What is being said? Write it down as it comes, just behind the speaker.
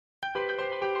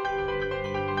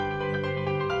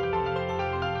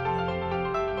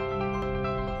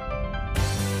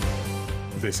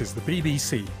This is the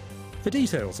BBC. For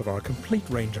details of our complete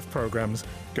range of programmes,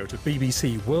 go to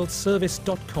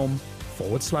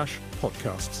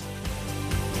bbcworldservice.com/podcasts.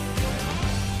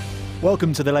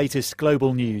 Welcome to the latest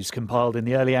global news compiled in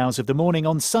the early hours of the morning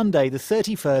on Sunday, the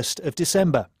 31st of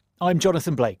December. I'm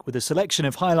Jonathan Blake with a selection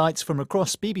of highlights from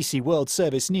across BBC World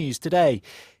Service news today.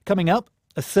 Coming up,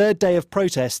 a third day of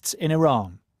protests in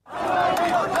Iran.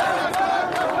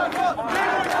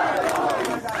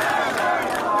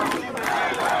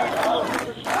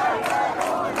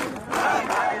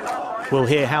 We'll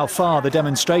hear how far the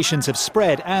demonstrations have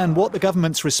spread and what the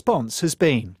government's response has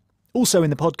been. Also in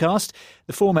the podcast,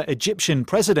 the former Egyptian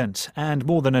president and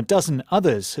more than a dozen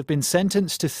others have been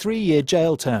sentenced to 3-year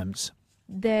jail terms.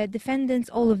 The defendants,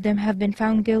 all of them, have been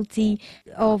found guilty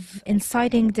of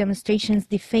inciting demonstrations,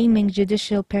 defaming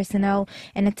judicial personnel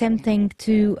and attempting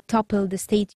to topple the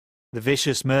state. The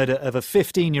vicious murder of a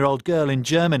 15-year-old girl in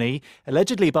Germany,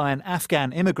 allegedly by an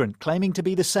Afghan immigrant claiming to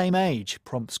be the same age,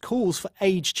 prompts calls for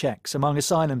age checks among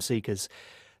asylum seekers.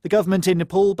 The government in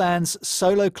Nepal bans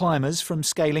solo climbers from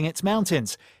scaling its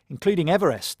mountains, including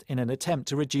Everest, in an attempt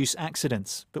to reduce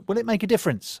accidents. But will it make a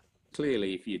difference?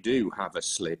 Clearly, if you do have a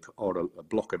slip or a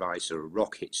block of ice or a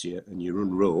rock hits you and you're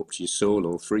unroped, you're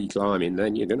solo free climbing,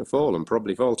 then you're going to fall and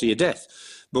probably fall to your death.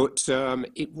 But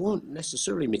it won't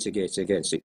necessarily mitigate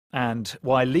against it. And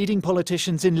why leading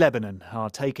politicians in Lebanon are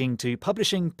taking to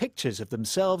publishing pictures of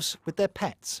themselves with their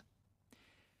pets.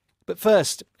 But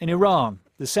first, in Iran,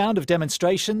 the sound of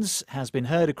demonstrations has been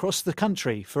heard across the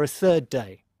country for a third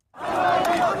day.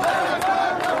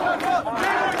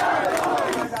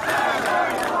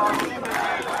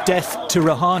 Death to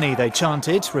Rouhani, they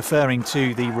chanted, referring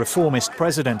to the reformist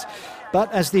president.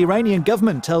 But as the Iranian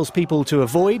government tells people to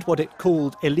avoid what it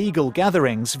called illegal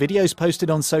gatherings, videos posted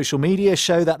on social media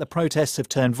show that the protests have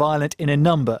turned violent in a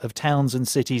number of towns and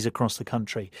cities across the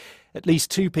country. At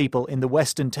least 2 people in the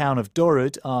western town of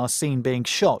Dorud are seen being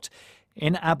shot.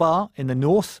 In Abar, in the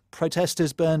north,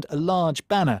 protesters burned a large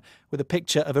banner with a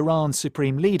picture of Iran's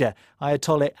supreme leader,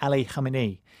 Ayatollah Ali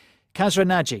Khamenei. Kazra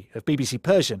Naji of BBC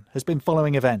Persian has been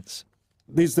following events.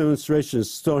 These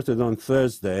demonstrations started on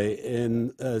Thursday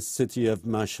in the city of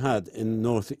Mashhad in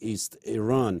northeast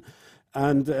Iran.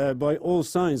 And by all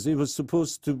signs, it was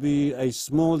supposed to be a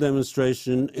small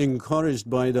demonstration encouraged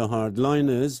by the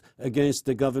hardliners against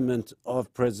the government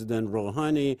of President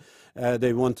Rouhani.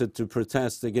 They wanted to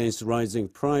protest against rising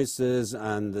prices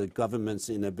and the government's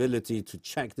inability to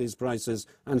check these prices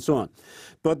and so on.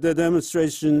 But the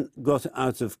demonstration got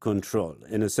out of control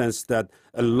in a sense that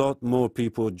a lot more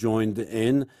people joined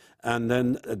in. And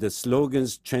then the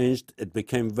slogans changed. It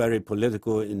became very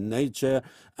political in nature.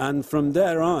 And from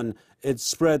there on, it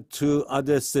spread to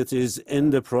other cities in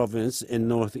the province in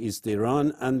northeast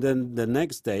Iran. And then the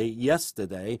next day,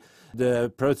 yesterday,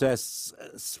 the protests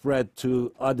spread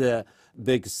to other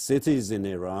big cities in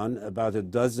Iran, about a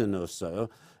dozen or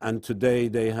so. And today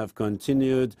they have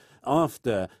continued.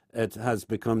 After it has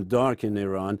become dark in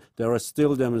Iran, there are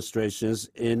still demonstrations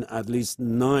in at least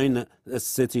 9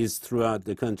 cities throughout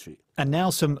the country. And now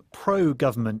some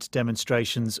pro-government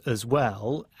demonstrations as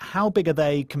well. How big are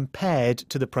they compared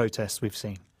to the protests we've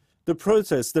seen? The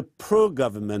protests, the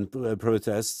pro-government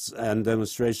protests and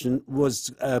demonstration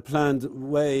was planned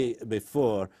way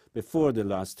before the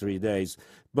last 3 days.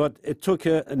 But it took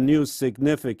a new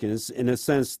significance in a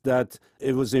sense that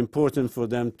it was important for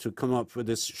them to come up with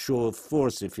this show of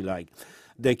force, if you like.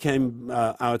 They came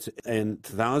out in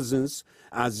thousands,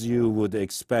 as you would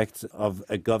expect of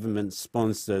a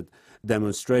government-sponsored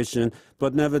demonstration.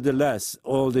 But nevertheless,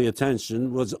 all the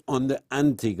attention was on the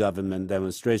anti-government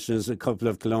demonstrations a couple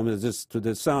of kilometers to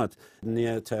the south,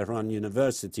 near Tehran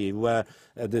University, where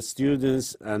the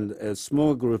students and a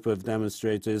small group of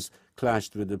demonstrators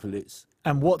clashed with the police.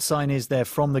 And what sign is there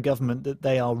from the government that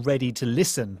they are ready to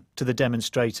listen to the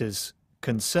demonstrators'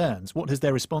 concerns? What has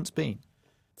their response been?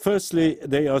 Firstly,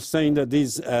 they are saying that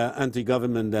these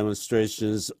anti-government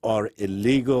demonstrations are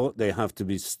illegal. They have to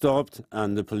be stopped,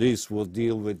 and the police will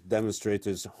deal with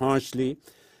demonstrators harshly.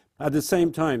 At the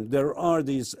same time, there are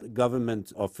these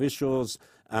government officials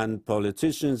and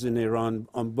politicians in Iran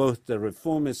on both the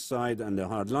reformist side and the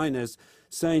hardliners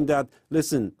saying that,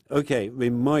 listen, okay, we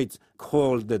might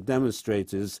call the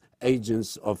demonstrators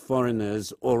agents of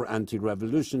foreigners or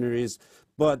anti-revolutionaries,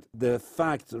 but the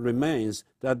fact remains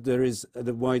that there is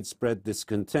the widespread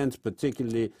discontent,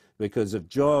 particularly because of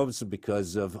jobs,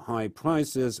 because of high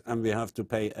prices, and we have to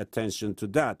pay attention to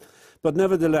that. But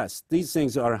nevertheless, these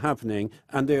things are happening,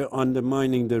 and they're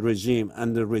undermining the regime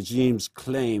and the regime's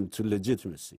claim to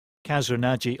legitimacy. Kazra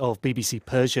Naji of BBC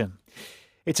Persian.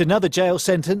 It's another jail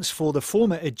sentence for the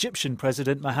former Egyptian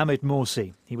President Mohamed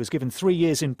Morsi. He was given 3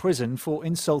 years in prison for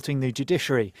insulting the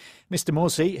judiciary. Mr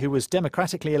Morsi, who was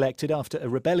democratically elected after a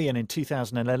rebellion in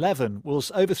 2011,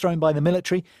 was overthrown by the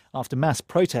military after mass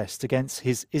protests against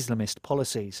his Islamist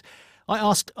policies. I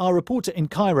asked our reporter in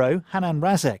Cairo, Hanan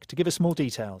Razek, to give us more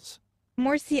details.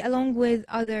 Morsi, along with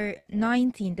other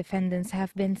 19 defendants,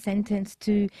 have been sentenced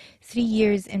to 3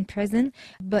 years in prison,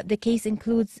 but the case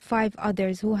includes 5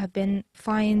 others who have been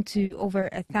fined to over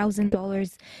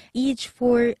 $1,000 each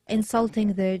for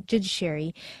insulting the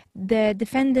judiciary. The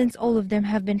defendants, all of them,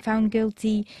 have been found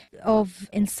guilty of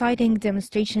inciting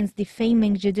demonstrations,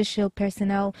 defaming judicial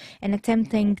personnel, and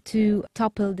attempting to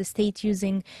topple the state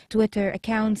using Twitter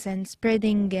accounts and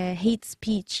spreading hate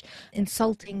speech,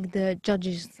 insulting the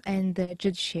judges and the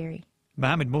judiciary.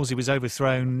 Mohamed Morsi was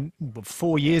overthrown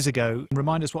 4 years ago.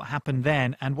 Remind us what happened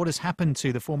then and what has happened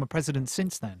to the former president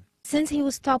since then. Since he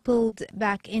was toppled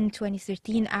back in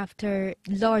 2013 after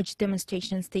large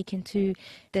demonstrations taken to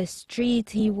the street,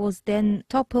 he was then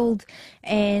toppled,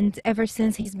 and ever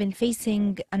since he's been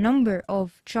facing a number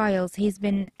of trials. He's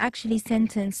been actually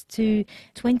sentenced to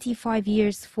 25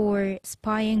 years for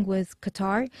spying with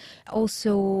Qatar.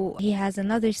 Also, he has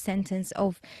another sentence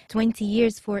of 20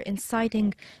 years for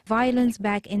inciting violence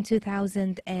back in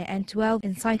 2012,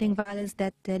 inciting violence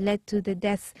that led to the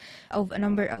death of a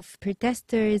number of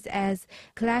protesters as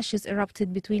clashes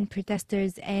erupted between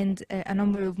protesters and a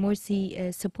number of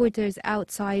Morsi supporters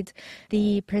outside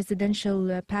the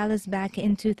presidential palace back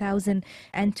in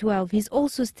 2012. He's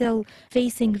also still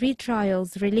facing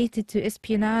retrials related to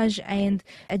espionage and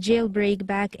a jailbreak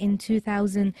back in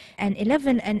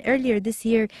 2011, and earlier this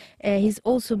year he's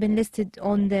also been listed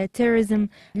on the terrorism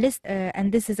list,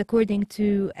 and this is according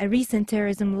to a recent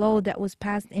terrorism law that was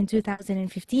passed in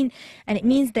 2015, and it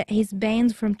means that he's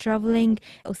banned from traveling.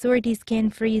 Authorities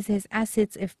can freeze his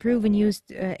assets if proven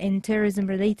used in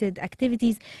terrorism-related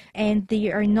activities, and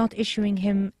they are not issuing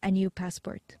him a new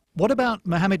passport. What about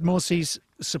Mohamed Morsi's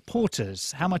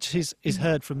supporters? How much is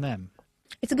heard from them?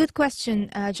 It's a good question,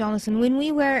 Jonathan. When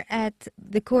we were at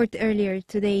the court earlier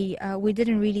today, we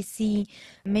didn't really see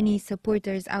many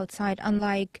supporters outside,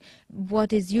 unlike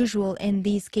what is usual in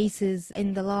these cases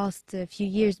in the last few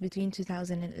years between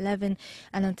 2011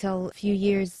 and until a few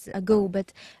years ago.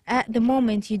 But at the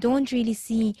moment, you don't really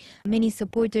see many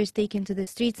supporters taken to the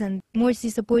streets, and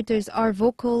Morsi supporters are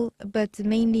vocal, but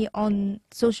mainly on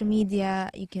social media.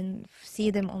 You can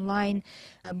see them online,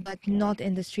 but not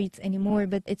in the streets anymore.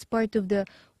 But it's part of the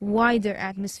wider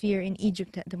atmosphere in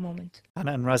Egypt at the moment.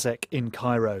 Hanan Razek in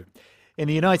Cairo. In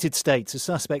the United States, a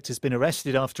suspect has been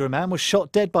arrested after a man was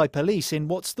shot dead by police in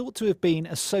what's thought to have been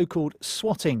a so-called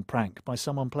swatting prank by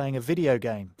someone playing a video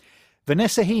game.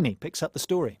 Vanessa Heaney picks up the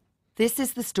story. This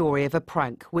is the story of a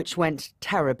prank which went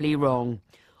terribly wrong.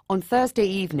 On Thursday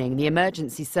evening, the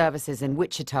emergency services in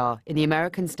Wichita, in the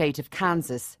American state of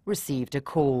Kansas, received a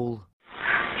call.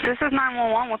 This is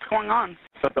 911. What's going on?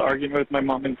 About the argument with my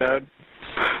mom and dad.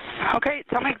 Okay,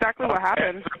 tell me exactly what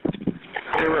happened.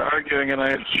 They were arguing and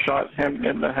I shot him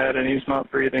in the head and he's not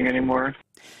breathing anymore.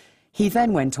 He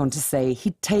then went on to say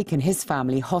he'd taken his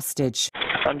family hostage.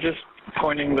 I'm just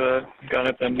pointing the gun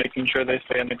at them, making sure they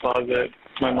stay in the closet,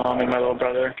 my mom and my little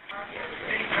brother.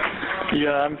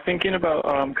 Yeah, I'm thinking about,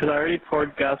 because I already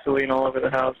poured gasoline all over the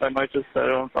house. I might just set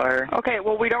it on fire. Okay,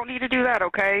 well, we don't need to do that,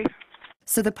 okay?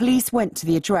 So the police went to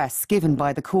the address given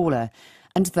by the caller,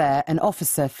 and there an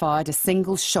officer fired a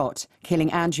single shot, killing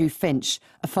Andrew Finch,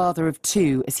 a father of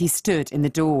 2, as he stood in the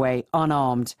doorway,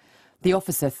 unarmed. The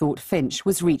officer thought Finch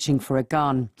was reaching for a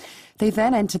gun. They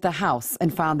then entered the house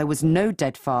and found there was no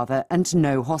dead father and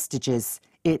no hostages.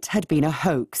 It had been a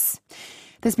hoax.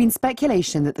 There's been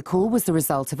speculation that the call was the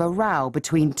result of a row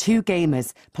between 2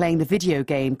 gamers playing the video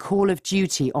game Call of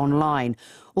Duty online,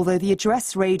 although the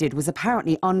address raided was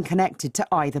apparently unconnected to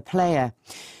either player.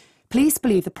 Police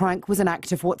believe the prank was an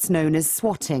act of what's known as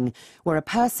swatting, where a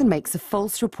person makes a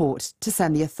false report to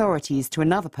send the authorities to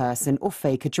another person or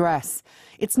fake address.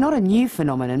 It's not a new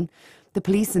phenomenon. The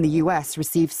police in the US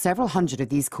receive several hundred of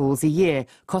these calls a year,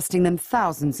 costing them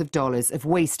thousands of dollars of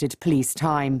wasted police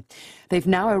time. They've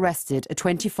now arrested a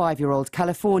 25-year-old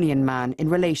Californian man in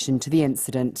relation to the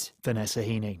incident. Vanessa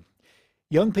Heaney.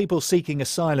 Young people seeking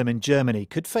asylum in Germany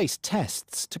could face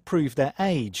tests to prove their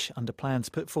age under plans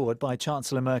put forward by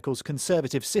Chancellor Merkel's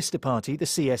Conservative sister party, the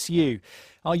CSU.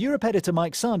 Our Europe editor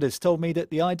Mike Sanders told me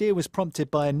that the idea was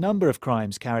prompted by a number of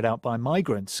crimes carried out by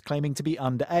migrants claiming to be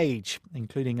underage,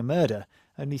 including a murder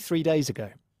only 3 days ago.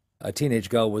 A teenage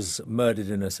girl was murdered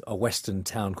in a western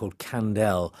town called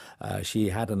Kandel. She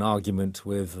had an argument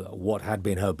with what had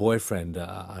been her boyfriend,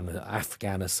 an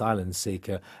Afghan asylum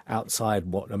seeker, outside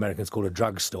what Americans call a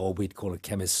drugstore, we'd call a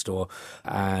chemist store,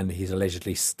 and he's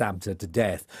allegedly stabbed her to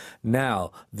death.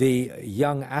 Now, the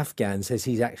young Afghan says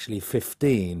he's actually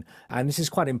 15, and this is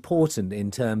quite important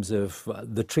in terms of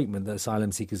the treatment that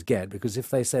asylum seekers get, because if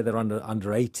they say they're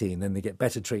under 18, then they get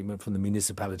better treatment from the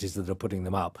municipalities that are putting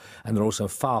them up, and they're also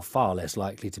far less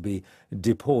likely to be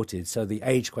deported. So the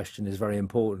age question is very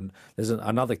important. There's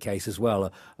another case as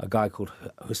well, a guy called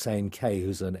Hussein K,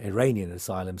 who's an Iranian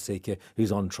asylum seeker,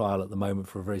 who's on trial at the moment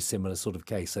for a very similar sort of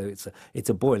case. So it's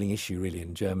a boiling issue really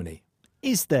in Germany.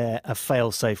 Is there a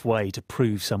fail-safe way to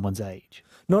prove someone's age?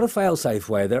 Not a fail-safe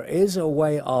way. There is a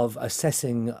way of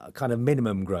assessing kind of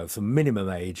minimum growth, a minimum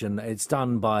age, and it's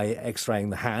done by x-raying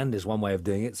the hand is one way of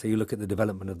doing it. So you look at the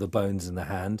development of the bones in the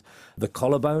hand. The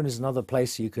collarbone is another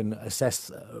place you can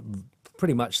assess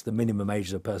pretty much the minimum age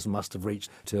the person must have reached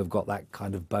to have got that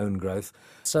kind of bone growth.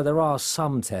 So there are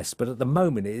some tests, but at the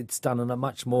moment it's done in a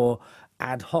much more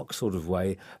ad hoc sort of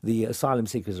way. The asylum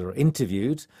seekers are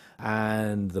interviewed,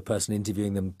 and the person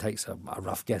interviewing them takes a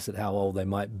rough guess at how old they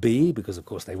might be, because of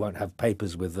course they won't have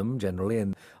papers with them generally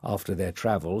and after their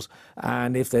travels.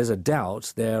 And if there's a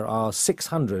doubt, there are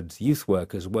 600 youth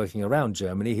workers working around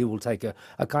Germany who will take a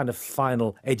kind of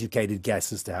final educated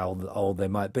guess as to how old they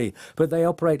might be. But they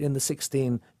operate in the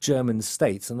 16 German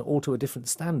states and all to a different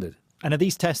standard. And are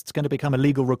these tests going to become a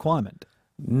legal requirement?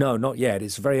 No, not yet.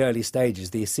 It's very early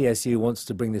stages. The CSU wants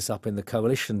to bring this up in the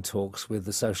coalition talks with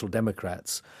the Social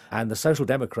Democrats. And the Social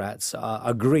Democrats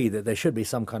agree that there should be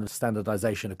some kind of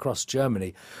standardization across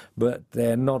Germany, but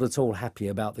they're not at all happy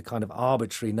about the kind of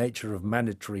arbitrary nature of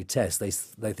mandatory tests.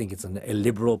 They think it's an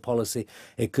illiberal policy.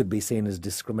 It could be seen as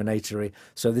discriminatory.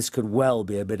 So this could well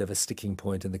be a bit of a sticking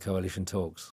point in the coalition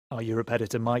talks. Our Europe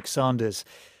editor Mike Sanders.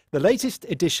 The latest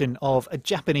edition of a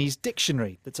Japanese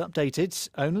dictionary that's updated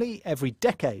only every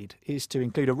decade is to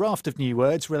include a raft of new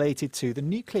words related to the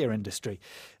nuclear industry.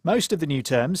 Most of the new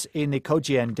terms in the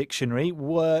Kojien dictionary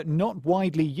were not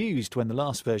widely used when the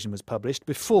last version was published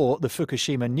before the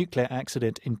Fukushima nuclear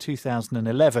accident in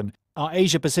 2011. Our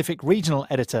Asia-Pacific regional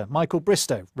editor Michael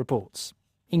Bristow reports.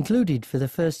 Included for the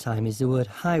first time is the word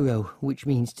HYRO, which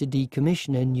means to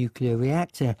decommission a nuclear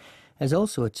reactor. There's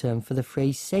also a term for the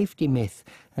phrase safety myth,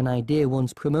 an idea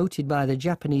once promoted by the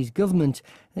Japanese government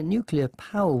that nuclear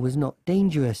power was not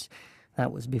dangerous.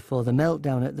 That was before the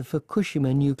meltdown at the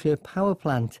Fukushima nuclear power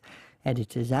plant.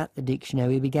 Editors at the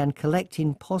dictionary began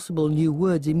collecting possible new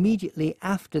words immediately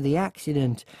after the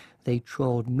accident. They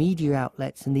trawled media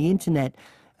outlets and the internet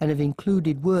and have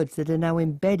included words that are now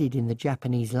embedded in the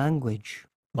Japanese language.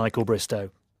 Michael Bristow.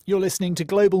 You're listening to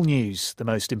Global News, the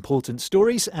most important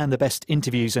stories and the best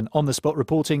interviews and on-the-spot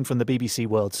reporting from the BBC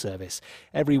World Service.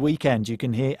 Every weekend you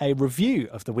can hear a review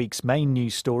of the week's main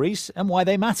news stories and why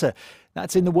they matter.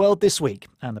 That's in the world this week,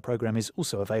 and the programme is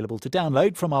also available to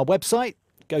download from our website.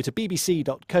 Go to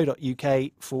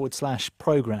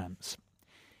bbc.co.uk/programmes.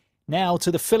 Now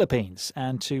to the Philippines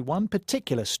and to one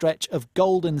particular stretch of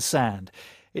golden sand.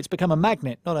 It's become a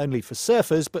magnet not only for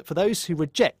surfers, but for those who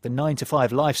reject the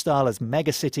 9-to-5 lifestyle as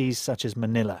megacities such as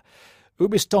Manila.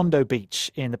 Ubistondo Beach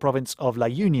in the province of La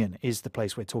Union is the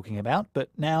place we're talking about, but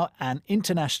now an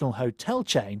international hotel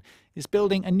chain is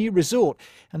building a new resort,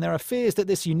 and there are fears that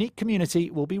this unique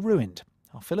community will be ruined.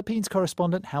 Our Philippines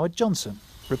correspondent Howard Johnson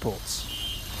reports.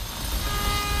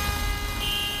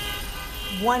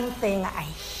 One thing I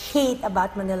hate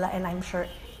about Manila, and I'm sure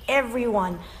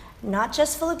everyone, not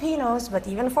just Filipinos, but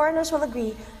even foreigners will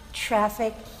agree,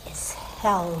 traffic is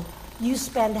hell. You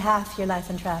spend half your life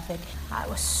in traffic. I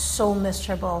was so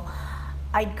miserable.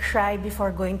 I'd cry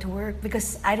before going to work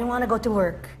because I didn't want to go to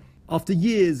work. After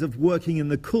years of working in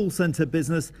the call centre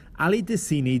business, Ali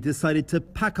Dicini decided to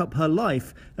pack up her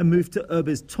life and move to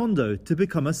Ubistondo to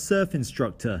become a surf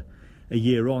instructor. A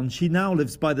year on, she now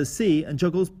lives by the sea and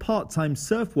juggles part-time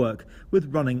surf work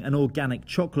with running an organic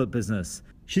chocolate business.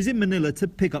 She's in Manila to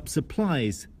pick up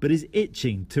supplies, but is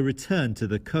itching to return to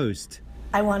the coast.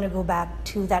 I want to go back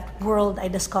to that world I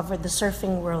discovered, the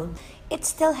surfing world. It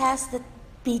still has the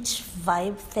beach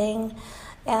vibe thing,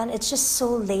 and it's just so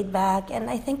laid back, and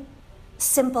I think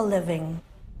simple living.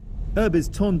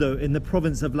 Ubistondo in the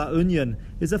province of La Union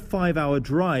is a 5-hour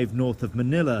drive north of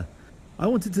Manila. I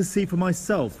wanted to see for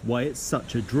myself why it's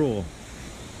such a draw.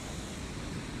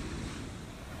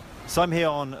 So I'm here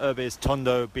on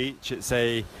Ubistondo Beach. It's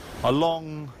a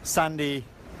long sandy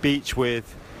beach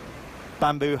with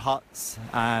bamboo huts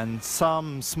and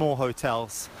some small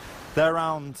hotels. There are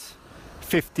around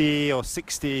 50 or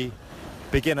 60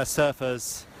 beginner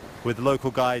surfers with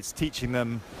local guides teaching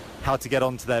them how to get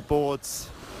onto their boards,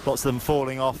 lots of them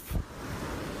falling off,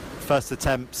 first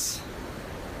attempts.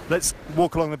 Let's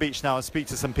walk along the beach now and speak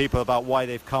to some people about why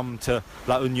they've come to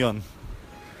La Union.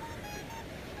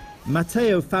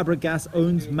 Mateo Fabregas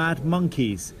owns Mad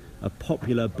Monkeys, a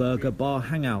popular burger bar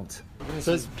hangout.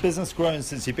 So has business grown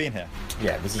since you've been here?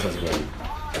 Yeah, business has grown.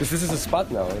 This is a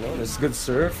spot now, you know, there's good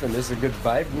surf and there's a good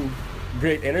vibe and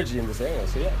great energy in this area,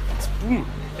 so yeah, it's boom.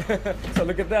 So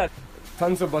look at that,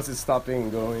 tons of buses stopping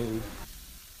and going.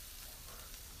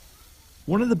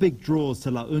 One of the big draws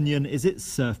to La Union is its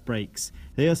surf breaks.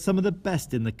 They are some of the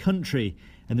best in the country,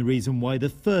 and the reason why the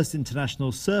first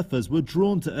international surfers were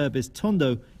drawn to Urbis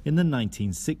Tondo in the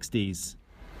 1960s.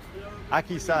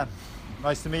 Aki-san,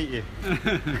 nice to meet you.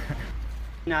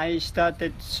 I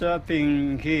started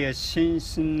surfing here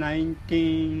since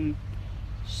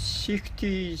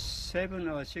 1967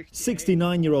 or 68.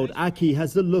 69-year-old Aki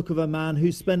has the look of a man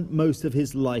who spent most of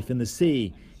his life in the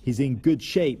sea. He's in good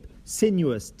shape,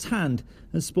 sinuous, tanned,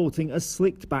 and sporting a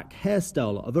slicked-back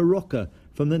hairstyle of a rocker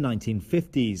from the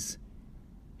 1950s.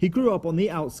 He grew up on the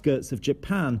outskirts of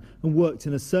Japan and worked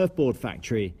in a surfboard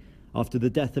factory. After the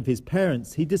death of his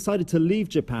parents, he decided to leave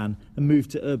Japan and move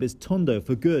to Urbis Tondo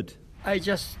for good. I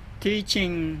just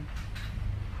teaching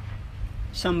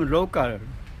some local,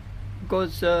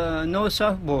 because no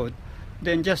surfboard,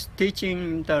 then just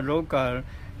teaching the local,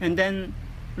 and then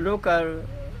local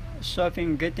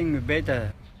surfing getting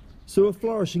better. So a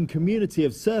flourishing community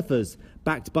of surfers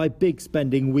backed by big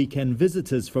spending weekend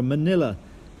visitors from Manila.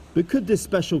 But could this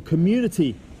special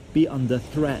community be under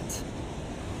threat?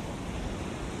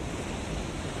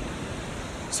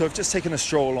 So I've just taken a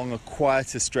stroll along a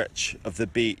quieter stretch of the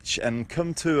beach and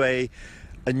come to a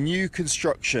new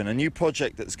construction, a new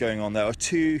project that's going on. There are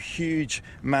two huge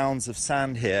mounds of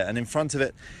sand here, and in front of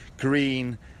it,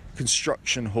 green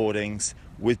construction hoardings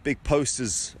with big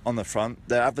posters on the front.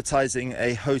 They're advertising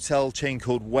a hotel chain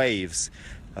called Waves,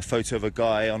 a photo of a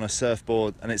guy on a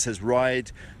surfboard, and it says,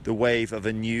 "Ride the wave of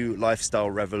a new lifestyle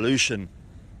revolution."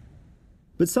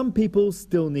 But some people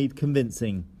still need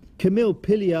convincing. Camille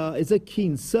Pilliard is a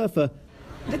keen surfer.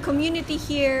 The community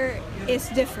here is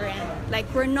different. Like,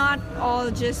 we're not all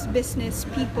just business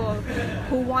people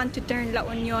who want to turn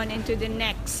La Union into the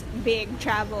next big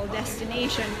travel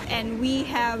destination. And we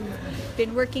have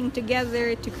been working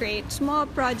together to create small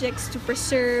projects to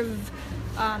preserve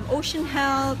ocean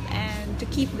health and to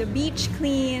keep the beach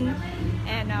clean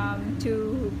and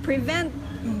to prevent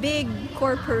big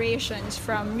corporations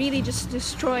from really just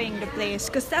destroying the place,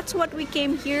 because that's what we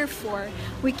came here for.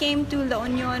 We came to La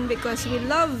Union because we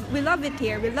love it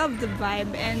here. We love the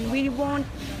vibe, and we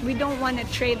don't want to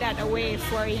trade that away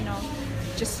for, you know,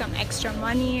 just some extra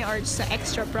money or just some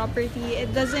extra property.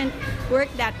 It doesn't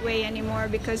work that way anymore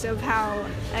because of how,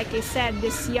 like I said,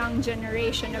 this young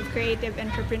generation of creative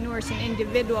entrepreneurs and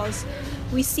individuals,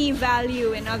 we see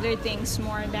value in other things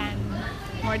more than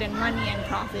money and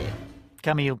profit.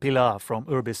 Camille Pilar from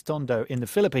Urbis Tondo in the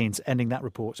Philippines, ending that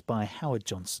report by Howard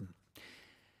Johnson.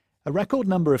 A record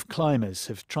number of climbers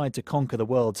have tried to conquer the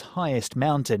world's highest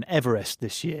mountain, Everest,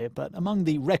 this year, but among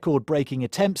the record-breaking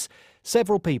attempts,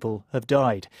 several people have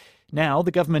died. Now,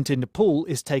 the government in Nepal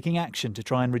is taking action to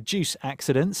try and reduce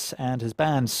accidents and has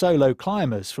banned solo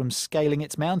climbers from scaling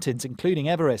its mountains, including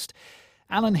Everest.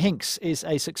 Alan Hinks is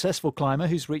a successful climber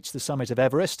who's reached the summit of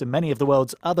Everest and many of the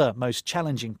world's other most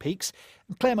challenging peaks.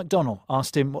 And Claire McDonnell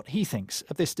asked him what he thinks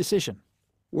of this decision.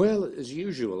 Well, as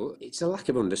usual, it's a lack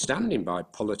of understanding by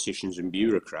politicians and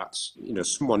bureaucrats. You know,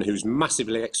 someone who's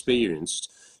massively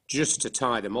experienced, just to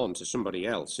tie them on to somebody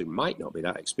else who might not be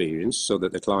that experienced, so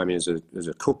that the climbing as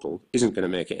a couple isn't going to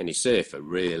make it any safer,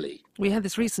 really. We had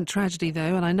this recent tragedy,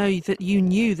 though, and I know that you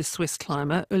knew the Swiss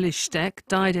climber, Ulrich Steck,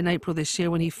 died in April this year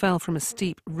when he fell from a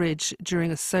steep ridge during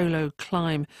a solo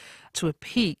climb to a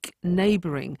peak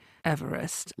neighbouring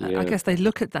Everest. Yeah. I guess they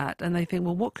look at that and they think,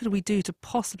 well, what could we do to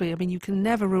possibly... I mean, you can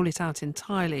never rule it out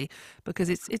entirely because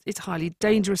it's a highly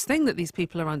dangerous thing that these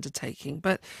people are undertaking.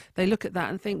 But they look at that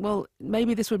and think, well,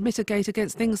 maybe this would mitigate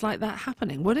against things like that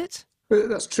happening, would it? Well,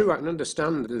 that's true. I can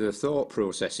understand the thought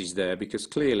processes there, because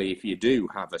clearly if you do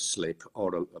have a slip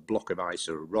or a block of ice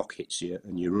or a rock hits you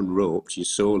and you're unroped, you're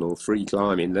solo, free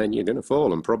climbing, then you're going to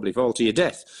fall and probably fall to your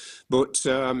death. But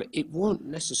it won't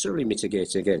necessarily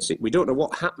mitigate against it. We don't know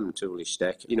what happened to Ulrich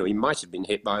Steck. You know, he might have been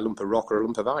hit by a lump of rock or a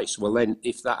lump of ice. Well, then,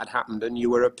 if that had happened and you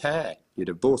were a pair, you'd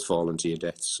have both fallen to your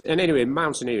deaths. And anyway,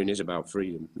 mountaineering is about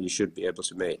freedom. You should be able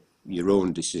to make your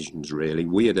own decisions, really.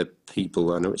 We are the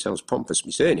people, I know it sounds pompous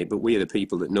me saying it, but we are the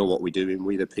people that know what we're doing.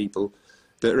 We're the people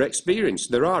that are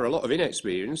experienced. There are a lot of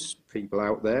inexperienced people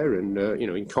out there and,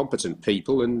 incompetent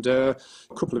people, and a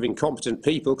couple of incompetent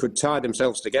people could tie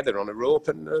themselves together on a rope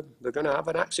and they're going to have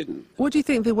an accident. What do you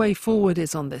think the way forward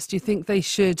is on this? Do you think they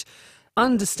should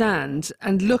understand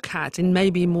and look at in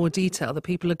maybe more detail the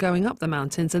people are going up the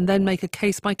mountains and then make a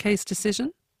case-by-case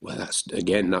decision? Well,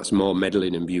 that's more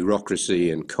meddling and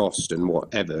bureaucracy and cost and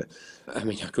whatever. I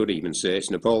mean, I could even say it's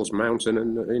Nepal's mountain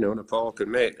and, Nepal can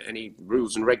make any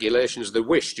rules and regulations they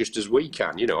wish, just as we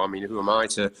can. I mean, who am I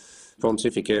to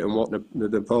pontificate on what the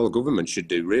Nepal government should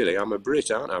do, really? I'm a Brit,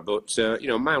 aren't I? But,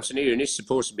 mountaineering is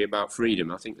supposed to be about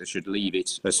freedom. I think they should leave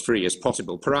it as free as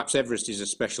possible. Perhaps Everest is a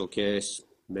special case.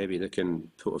 Maybe they can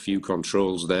put a few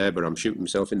controls there, but I'm shooting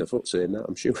myself in the foot saying that,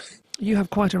 I'm sure. You have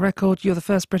quite a record. You're the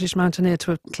first British mountaineer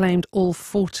to have claimed all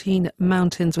 14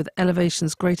 mountains with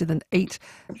elevations greater than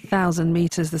 8,000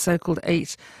 metres, the so-called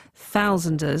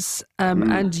 8,000ers.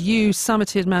 And you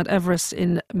summited Mount Everest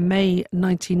in May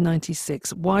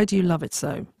 1996. Why do you love it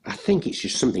so? I think it's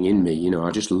just something in me, I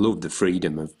just love the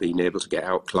freedom of being able to get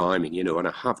out climbing, and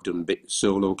I have done a bit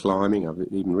solo climbing. I've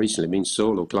even recently been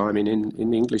solo climbing in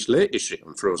the English Lake District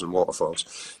on frozen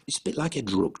waterfalls. It's a bit like a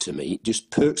drug to me. It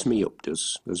just perks me up,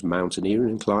 does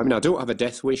mountaineering and climbing. I don't have a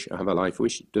death wish, I have a life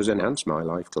wish. It does enhance my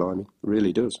life climbing, it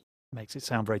really does. Makes it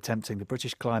sound very tempting, the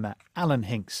British climber Alan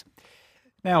Hinks.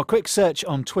 Now, a quick search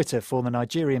on Twitter for the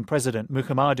Nigerian President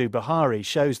Muhammadu Buhari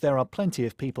shows there are plenty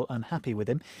of people unhappy with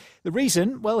him. The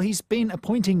reason? Well, he's been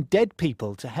appointing dead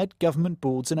people to head government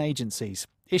boards and agencies.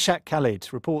 Ishaq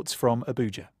Khalid reports from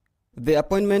Abuja. The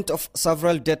appointment of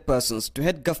several dead persons to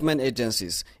head government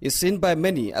agencies is seen by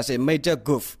many as a major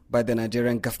gaffe by the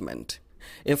Nigerian government.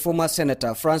 A former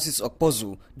senator, Francis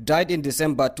Okpozu, died in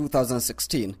December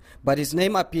 2016, but his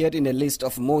name appeared in a list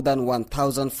of more than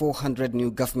 1,400 new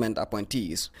government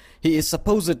appointees. He is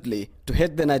supposedly to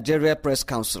head the Nigeria Press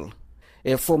Council.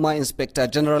 A former Inspector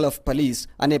General of Police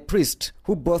and a priest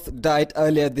who both died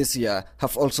earlier this year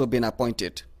have also been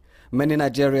appointed. Many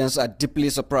Nigerians are deeply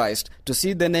surprised to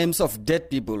see the names of dead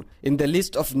people in the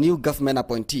list of new government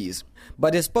appointees.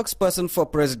 But a spokesperson for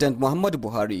President Muhammadu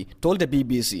Buhari told the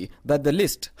BBC that the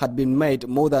list had been made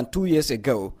more than 2 years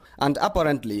ago and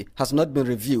apparently has not been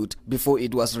reviewed before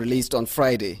it was released on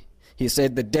Friday. He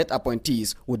said the dead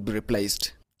appointees would be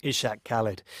replaced. Ishaq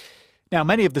Khalid. Now,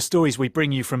 many of the stories we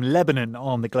bring you from Lebanon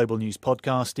on the Global News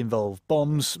podcast involve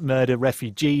bombs, murder,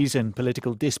 refugees and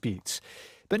political disputes.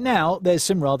 But now there's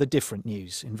some rather different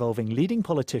news involving leading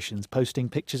politicians posting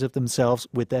pictures of themselves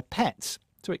with their pets.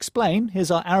 To explain,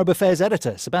 here's our Arab Affairs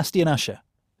editor, Sebastian Usher.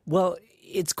 Well,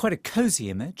 it's quite a cosy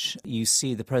image. You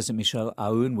see the President Michel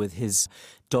Aoun with his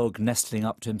dog nestling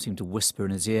up to him, seeming to whisper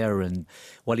in his ear, and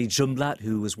Walid Jumblat,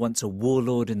 who was once a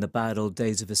warlord in the bad old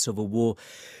days of the Civil War,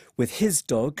 with his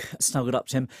dog snuggled up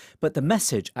to him. But the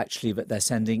message, actually, that they're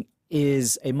sending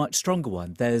is a much stronger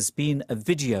one. There's been a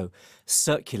video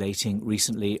circulating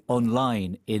recently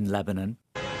online in Lebanon.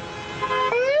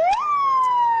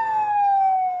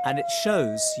 And it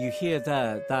shows, you hear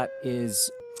there, that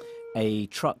is a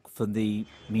truck from the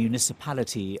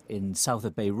municipality in south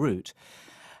of Beirut.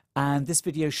 And this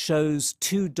video shows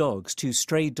two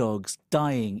stray dogs,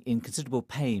 dying in considerable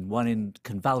pain, one in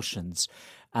convulsions,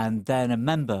 and then a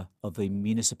member of the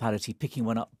municipality picking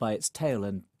one up by its tail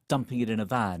and dumping it in a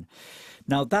van.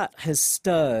 Now, that has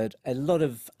stirred a lot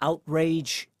of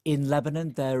outrage in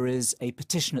Lebanon. There is a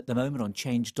petition at the moment on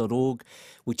change.org,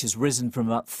 which has risen from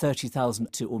about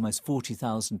 30,000 to almost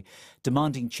 40,000,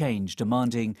 demanding change,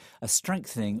 demanding a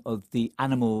strengthening of the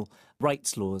animal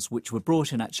rights laws, which were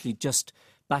brought in actually just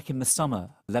back in the summer.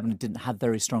 Lebanon didn't have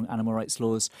very strong animal rights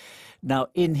laws. Now,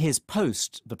 in his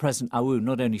post, the President Aoun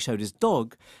not only showed his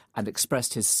dog and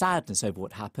expressed his sadness over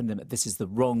what happened and that this is the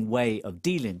wrong way of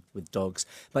dealing with dogs,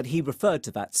 but he referred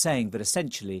to that, saying that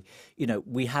essentially,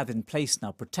 we have in place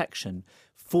now protection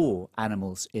for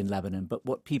animals in Lebanon. But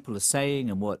what people are saying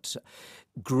and what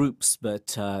groups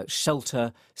that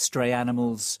shelter stray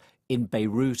animals in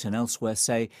Beirut and elsewhere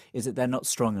say is that they're not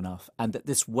strong enough, and that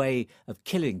this way of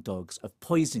killing dogs, of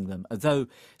poisoning them, although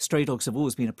stray dogs have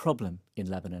always been a problem in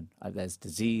Lebanon. There's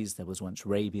disease, there was once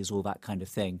rabies, all that kind of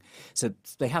thing. So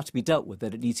they have to be dealt with,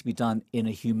 that it needs to be done in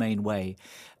a humane way.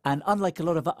 And unlike a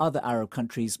lot of other Arab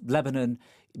countries, Lebanon,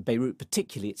 Beirut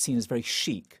particularly, it's seen as very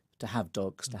chic to have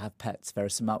dogs, to have pets. There are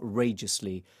some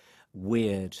outrageously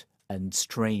weird and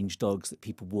strange dogs that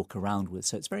people walk around with.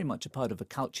 So it's very much a part of a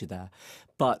culture there.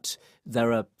 But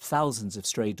there are thousands of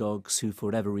stray dogs who, for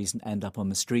whatever reason, end up on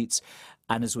the streets.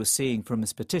 And as we're seeing from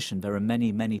this petition, there are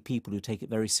many, many people who take it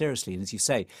very seriously. And as you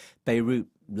say, Beirut,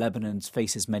 Lebanon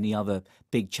faces many other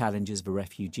big challenges, the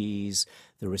refugees,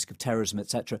 the risk of terrorism,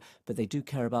 etc. But they do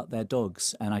care about their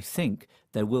dogs. And I think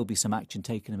there will be some action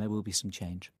taken and there will be some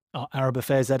change. Our Arab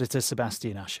Affairs editor,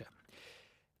 Sebastian Usher.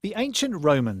 The ancient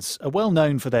Romans are well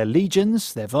known for their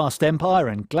legions, their vast empire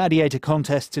and gladiator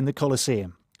contests in the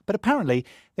Colosseum. But apparently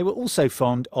they were also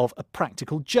fond of a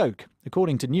practical joke,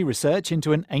 according to new research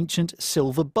into an ancient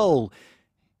silver bowl.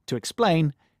 To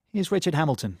explain, here's Richard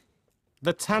Hamilton.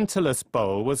 The Tantalus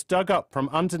bowl was dug up from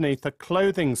underneath a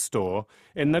clothing store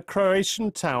in the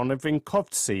Croatian town of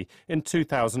Vinkovci in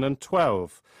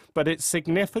 2012, but its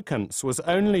significance was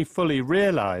only fully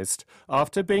realised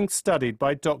after being studied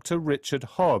by Dr. Richard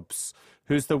Hobbs,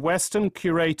 who's the Western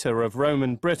curator of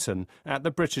Roman Britain at the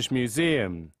British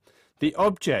Museum. The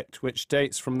object, which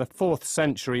dates from the 4th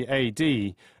century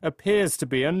AD, appears to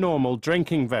be a normal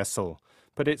drinking vessel,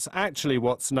 but it's actually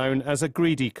what's known as a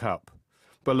greedy cup.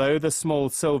 Below the small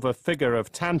silver figure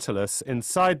of Tantalus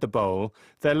inside the bowl,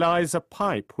 there lies a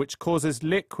pipe which causes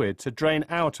liquid to drain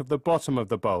out of the bottom of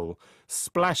the bowl,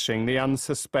 splashing the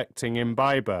unsuspecting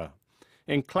imbiber.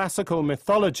 In classical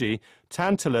mythology,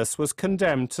 Tantalus was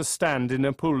condemned to stand in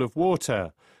a pool of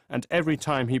water, and every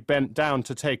time he bent down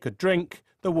to take a drink,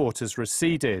 the waters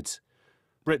receded.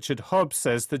 Richard Hobbs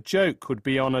says the joke would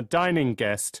be on a dining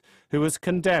guest who was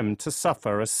condemned to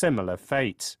suffer a similar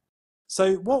fate.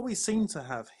 So what we seem to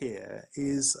have here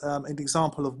is an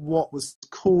example of what was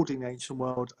called in the ancient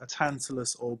world a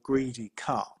Tantalus or greedy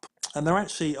cup. And they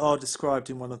actually are described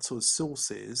in one or two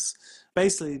sources.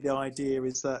 Basically, the idea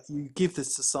is that you give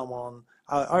this to someone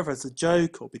either as a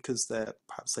joke or because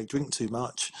perhaps they drink too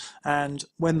much. And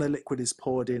when the liquid is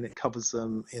poured in, it covers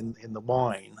them in the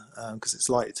wine because it's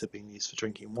likely to have been used for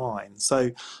drinking wine.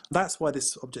 So that's why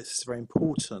this object is very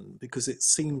important, because it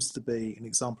seems to be an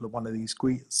example of one of these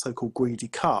so-called greedy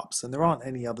cups. And there aren't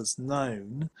any others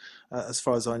known, as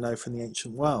far as I know, from the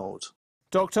ancient world.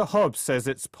 Dr. Hobbs says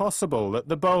it's possible that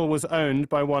the bowl was owned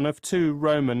by one of two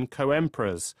Roman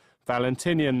co-emperors,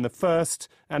 Valentinian I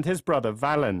and his brother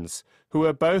Valens, who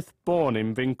were both born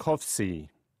in Vinkovci.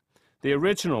 The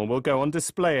original will go on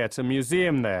display at a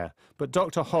museum there, but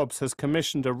Dr. Hobbs has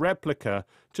commissioned a replica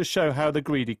to show how the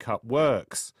greedy cup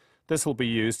works. This will be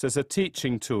used as a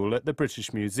teaching tool at the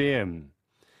British Museum.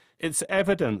 It's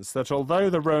evidence that although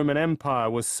the Roman Empire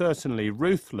was certainly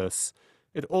ruthless,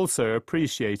 it also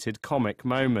appreciated comic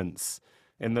moments.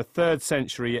 In the 3rd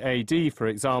century AD, for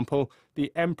example,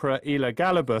 the Emperor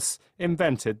Elagabalus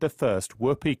invented the first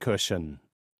whoopee cushion.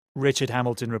 Richard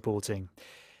Hamilton reporting.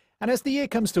 And as the year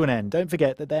comes to an end, don't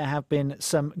forget that there have been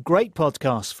some great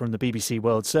podcasts from the BBC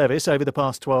World Service over the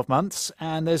past 12 months,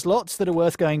 and there's lots that are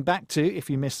worth going back to if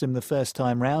you missed them the first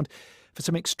time round. For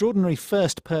some extraordinary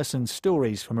first-person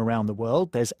stories from around the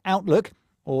world, there's Outlook,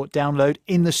 or download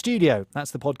In the Studio.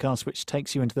 That's the podcast which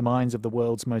takes you into the minds of the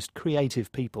world's most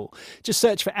creative people. Just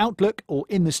search for Outlook or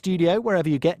In the Studio wherever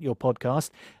you get your podcast.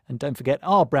 And don't forget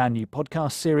our brand new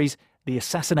podcast series, The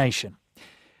Assassination.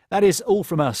 That is all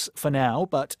from us for now,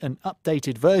 but an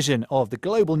updated version of the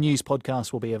Global News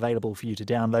podcast will be available for you to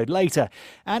download later.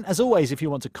 And as always, if you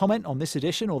want to comment on this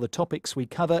edition or the topics we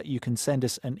cover, you can send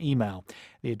us an email.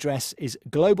 The address is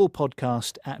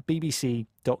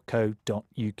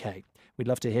globalpodcast@bbc.co.uk. We'd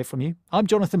love to hear from you. I'm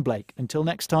Jonathan Blake. Until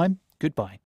next time, goodbye.